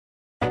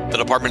The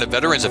Department of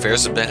Veterans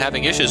Affairs has been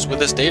having issues with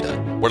this data.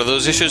 What are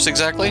those issues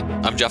exactly?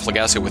 I'm Jeff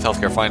Lagasse with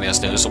Healthcare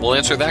Finance News, and we'll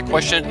answer that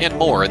question and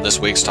more in this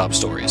week's top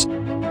stories.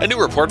 A new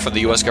report from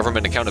the U.S.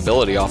 Government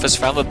Accountability Office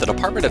found that the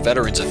Department of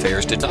Veterans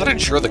Affairs did not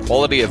ensure the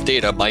quality of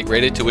data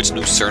migrated to its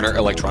new Cerner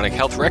electronic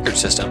health record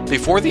system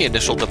before the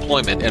initial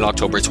deployment in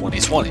October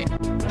 2020.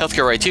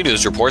 Healthcare IT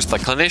News reports that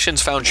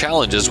clinicians found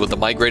challenges with the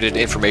migrated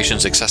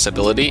information's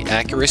accessibility,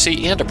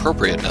 accuracy, and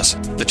appropriateness.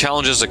 The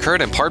challenges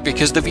occurred in part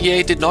because the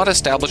VA did not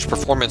establish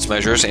performance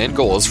measures and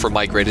goals for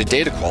migrated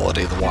data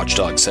quality, the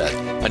watchdog said.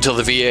 Until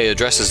the VA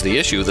addresses the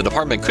issue, the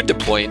department could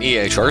deploy an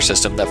EHR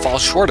system that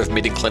falls short of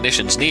meeting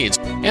clinicians' needs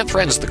and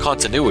threatens the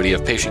continuity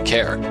of patient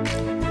care.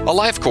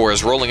 AliveCor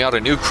is rolling out a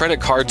new credit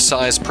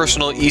card-sized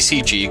personal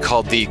ECG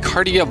called the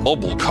Kardia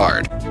Mobile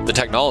Card. The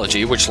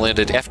technology, which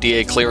landed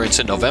FDA clearance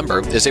in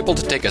November, is able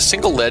to take a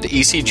single lead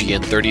ECG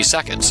in 30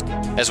 seconds.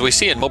 As we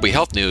see in Mobi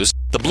Health News,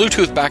 the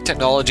Bluetooth-backed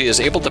technology is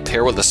able to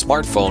pair with a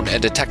smartphone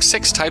and detect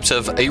 6 types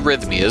of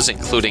arrhythmias,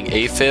 including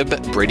AFib,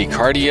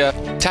 bradycardia,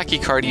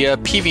 tachycardia,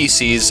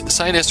 PVCs,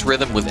 sinus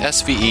rhythm with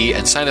SVE,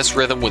 and sinus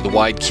rhythm with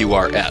wide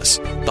QRS.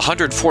 The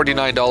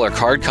 $149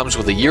 card comes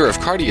with a year of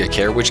cardia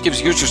care, which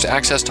gives users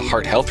access to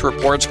heart health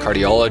reports,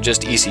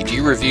 cardiologist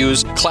ECG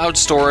reviews, cloud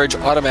storage,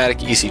 automatic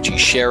ECG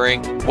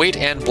sharing, weight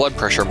and blood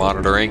pressure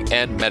monitoring,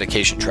 and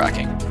medication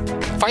tracking.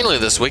 Finally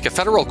this week, a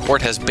federal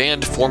court has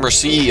banned former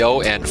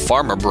CEO and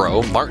pharma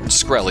bro Martin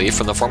Shkreli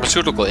from the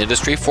pharmaceutical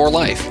industry for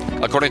life.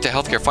 According to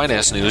Healthcare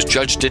Finance News,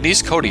 Judge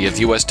Denise Cody of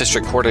U.S.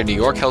 District Court in New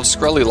York held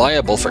Shkreli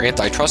liable for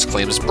antitrust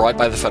claims brought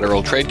by the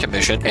Federal Trade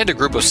Commission and a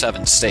group of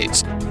 7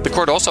 states. The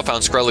court also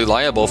found Shkreli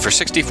liable for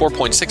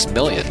 $64.6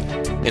 million.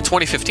 In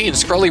 2015,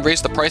 Shkreli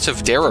raised the price of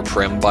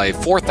Daraprim by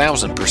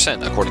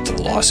 4,000%, according to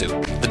the lawsuit.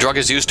 The drug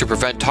is used to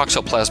prevent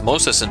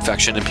toxoplasmosis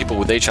infection in people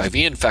with HIV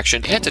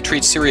infection and to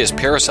treat serious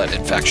parasite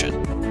infection.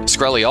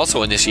 Shkreli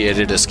also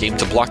initiated a scheme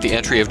to block the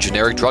entry of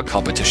generic drug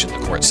competition,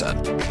 the court said.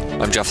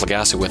 I'm Jeff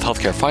Lagasse with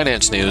Healthcare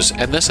Finance News,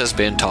 and this has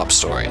been Top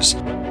Stories.